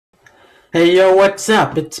Hey yo, what's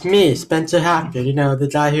up? It's me, Spencer Hatfield, the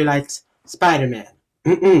guy who likes Spider-Man.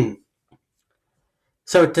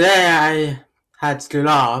 So today I had school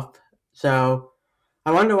off, so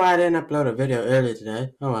I wonder why I didn't upload a video earlier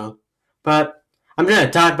today. Oh well. But I'm gonna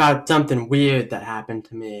talk about something weird that happened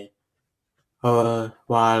to me a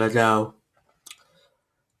while ago.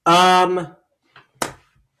 Um,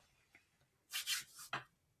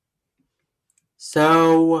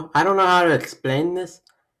 so I don't know how to explain this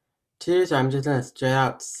to you, so I'm just gonna straight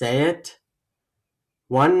out say it.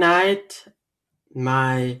 One night,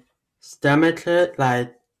 my stomach hurt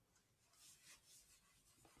like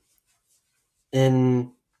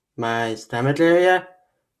in my stomach area.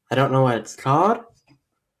 I don't know what it's called,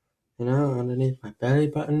 underneath my belly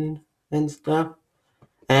button and stuff.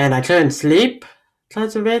 And I couldn't sleep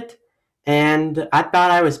because of it, and I thought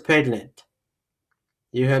I was pregnant.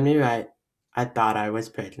 You heard me right. I thought I was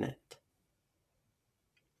pregnant.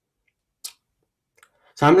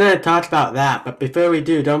 So I'm going to talk about that, but before we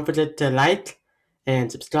do, don't forget to like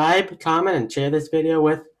and subscribe, comment, and share this video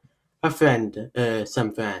with a friend,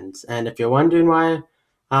 some friends. And if you're wondering why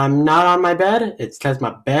I'm not on my bed, it's because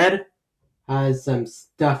my bed has some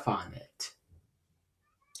stuff on it.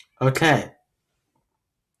 Okay.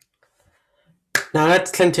 Now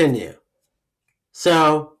let's continue.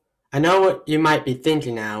 So, I know what you might be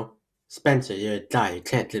thinking now. Spencer, you're a guy, you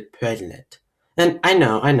can't get pregnant. And I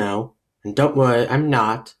know. And don't worry, I'm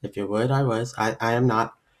not. If you're worried I was, I am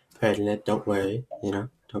not pregnant. Don't worry,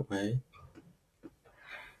 don't worry.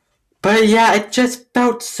 But yeah, it just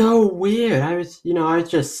felt so weird. I was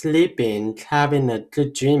just sleeping, having a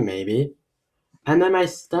good dream maybe. And then my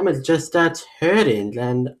stomach just starts hurting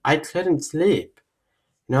and I couldn't sleep.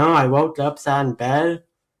 I woke up, sat in bed.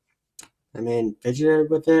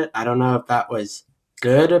 Fidgeted with it. I don't know if that was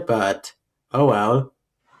good, but oh well.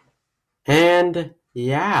 And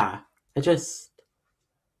yeah, it just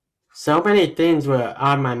so many things were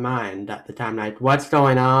on my mind at the time. Like, what's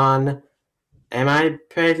going on? Am I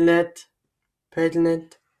pregnant?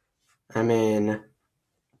 Pregnant? I mean,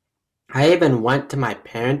 I even went to my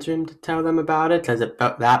parents' room to tell them about it because it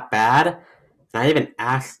felt that bad. And I even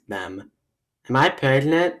asked them, am I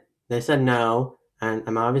pregnant? They said no, and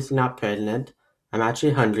I'm obviously not pregnant. I'm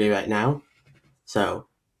actually hungry right now. So,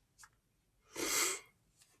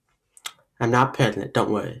 I'm not pregnant,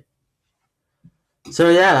 don't worry. So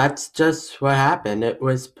yeah, that's just what happened. It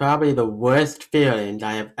was probably the worst feeling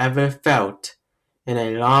I have ever felt in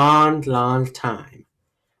a long, long time.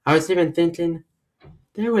 I was even thinking,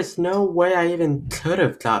 there was no way I even could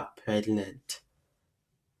have got pregnant.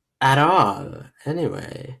 At all.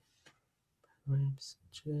 Anyway.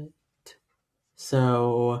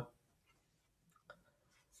 So,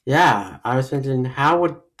 yeah, I was thinking, how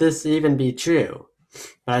would this even be true?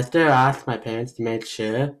 But I still asked my parents to make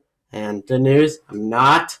sure, and good news, I'm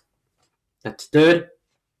not. That's good.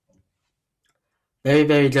 Very,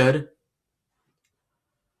 very good.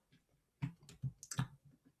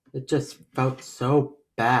 It just felt so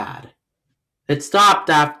bad. It stopped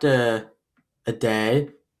after a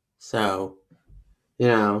day, so, you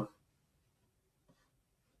know.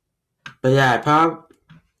 But yeah,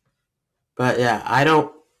 I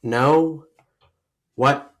don't know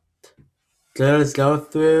what girls go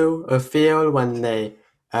through or feel when they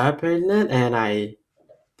are pregnant, and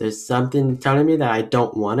there's something telling me that I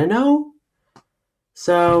don't want to know.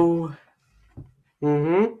 So,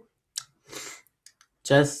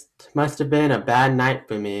 just must have been a bad night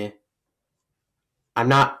for me. I'm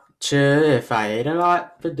not sure if I ate a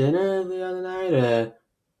lot for dinner the other night,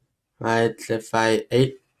 or if I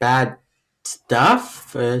ate bad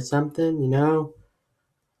stuff or something.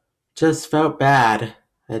 Just felt bad,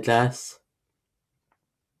 I guess.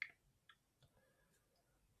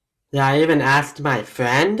 Yeah, I even asked my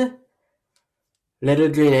friend, Little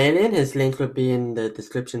Green Alien, his link would be in the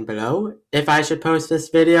description below, if I should post this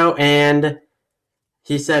video, and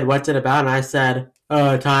he said, what's it about? And I said,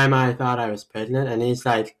 oh, a time I thought I was pregnant, and he's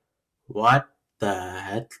like, what the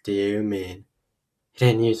heck do you mean? He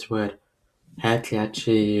didn't use the word heck, he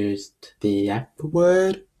actually used the F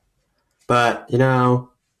word. But,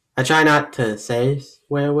 I try not to say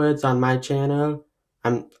swear words on my channel,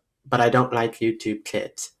 but I don't like YouTube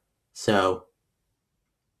kids. So,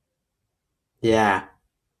 yeah.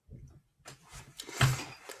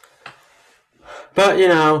 But,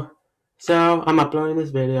 so I'm uploading this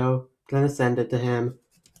video, gonna send it to him,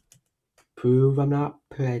 prove I'm not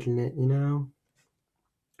pregnant.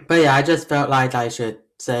 But yeah, I just felt like I should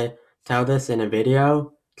tell this in a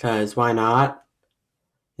video, cause why not?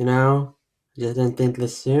 I just didn't think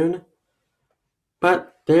this soon.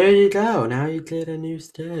 But there you go, now you get a new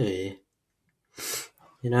story.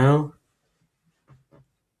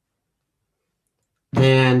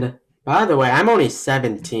 And by the way, I'm only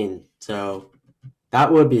 17, so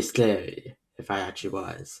that would be scary if I actually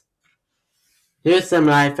was. Here's some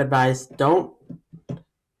life advice. Don't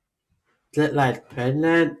get like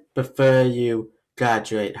pregnant before you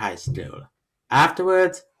graduate high school.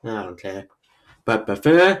 Afterwards, I don't care. But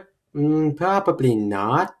before, probably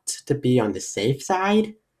not, to be on the safe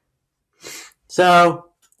side. So,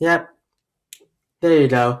 yep, there you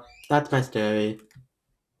go. That's my story.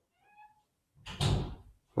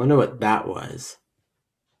 Wonder what that was.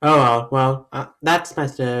 Oh well, that's my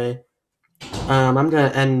story. I'm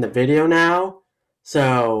gonna end the video now.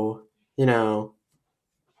 So,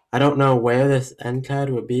 I don't know where this end card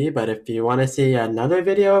will be, but if you want to see another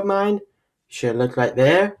video of mine, you should look right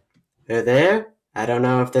there or there. I don't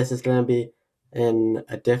know if this is gonna be in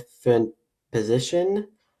a different position.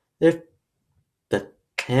 If the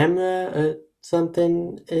camera or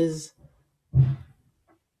something is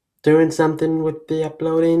doing something with the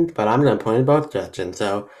uploading, but I'm gonna point in both directions.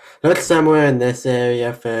 So look somewhere in this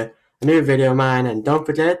area for a new video of mine, and don't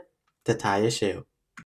forget to tie your shoe.